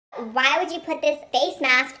why would you put this face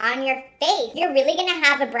mask on your face? You're really gonna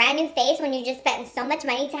have a brand new face when you just spent so much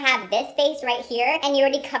money to have this face right here and you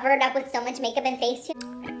already covered it up with so much makeup and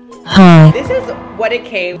Facetune? Hi. This is what it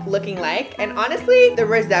came looking like, and honestly, the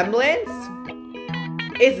resemblance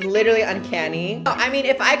is literally uncanny. I mean,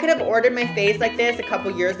 if I could have ordered my face like this a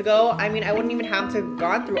couple years ago, I mean, I wouldn't even have to have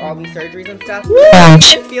gone through all these surgeries and stuff.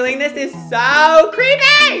 And feeling this is so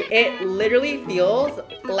creepy! It literally feels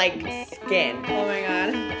like skin. Oh my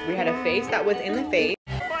god. We had a face that was in the face.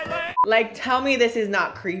 Like, tell me this is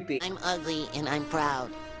not creepy. I'm ugly and I'm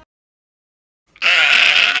proud.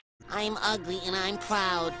 I'm ugly and I'm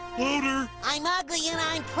proud. Louder. I'm ugly and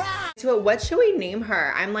I'm proud. So what should we name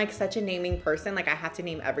her? I'm like such a naming person. Like I have to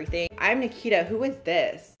name everything. I'm Nikita. Who is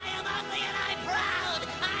this? I am ugly and I'm proud.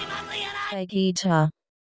 I'm ugly and I'm Fake-ita.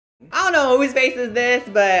 I don't know whose face is this,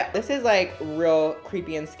 but this is like real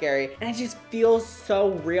creepy and scary. And it just feels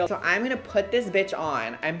so real. So I'm gonna put this bitch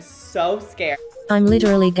on. I'm so scared. I'm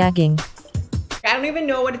literally gagging. I don't even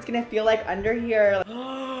know what it's gonna feel like under here.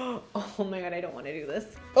 Oh my god, I don't want to do this.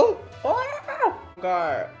 Oh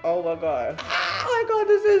god. Oh my god. Oh my god,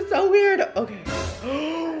 this is so weird. Okay.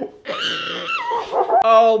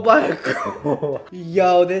 Oh my god.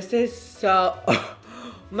 Yo, this is so...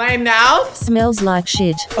 My mouth Smells like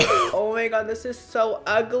shit. Oh my god, this is so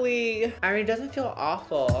ugly. I mean, it doesn't feel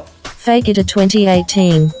awful. Fake-ita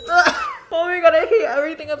 2018. Oh my god, I hate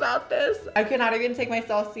everything about this. I cannot even take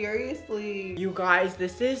myself seriously. You guys,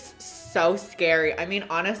 this is so scary. I mean,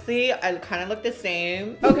 honestly, I kind of look the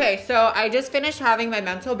same. Okay, so I just finished having my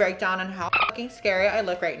mental breakdown on how fucking scary I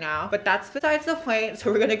look right now. But that's besides the point,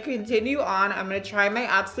 so we're gonna continue on. I'm gonna try my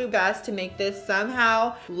absolute best to make this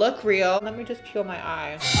somehow look real. Let me just peel my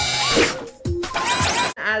eye.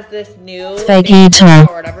 As this new Fake-ita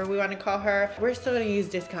or whatever we want to call her, we're still gonna use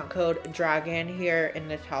discount code Dragon here in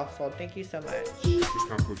this household. Thank you so much.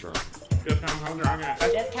 Discount code Dragon. Discount code Dragon.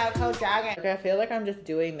 Discount code Dragon. Okay, I feel like I'm just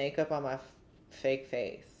doing makeup on my fake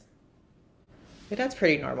face. But that's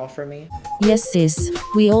pretty normal for me. Yes sis,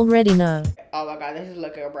 we already know. Oh my god, this is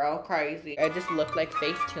looking bro crazy. It just looked like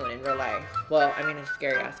Facetune in real life. Well, I mean, it's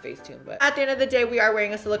scary ass Facetune, but at the end of the day, we are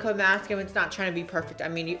wearing a silicone mask and it's not trying to be perfect. I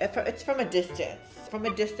mean, it's from a distance. From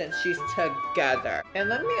a distance, she's together. And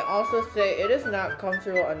let me also say, it is not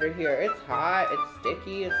comfortable under here. It's hot, it's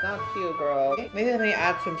sticky, it's not cute, girl. Maybe let me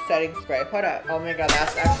add some setting spray. Hold up. Oh my god,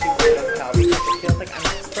 that's actually weird as hell because it feels like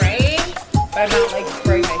I'm spraying, but I'm not like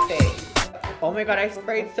spraying my face. Oh my god, I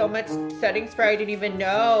sprayed so much setting spray I didn't even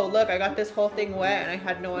know. Look, I got this whole thing wet and I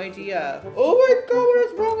had no idea. Oh my god, what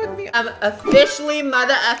is wrong with me? I'm officially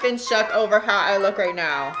mother effing shook over how I look right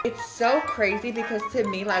now. It's so crazy because to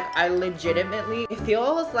me, like, I legitimately, it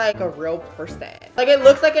feels like a real person. Like, it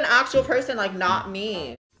looks like an actual person, like, not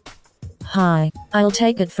me. Hi, I'll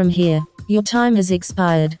take it from here. Your time has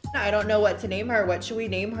expired. I don't know what to name her. What should we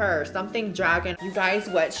name her? Something dragon. You guys,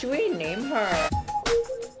 what should we name her?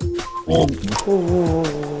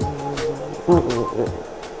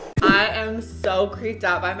 I am so creeped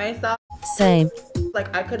out by myself. Same.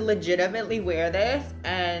 Like, I could legitimately wear this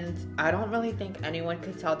and I don't really think anyone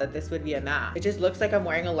could tell that this would be a mask. It just looks like I'm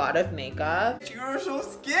wearing a lot of makeup. You're so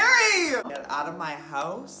scary! Get out of my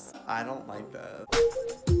house? I don't like that.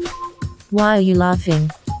 Why are you laughing?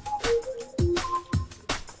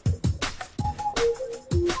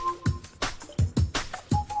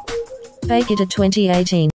 Fake-ita 2018.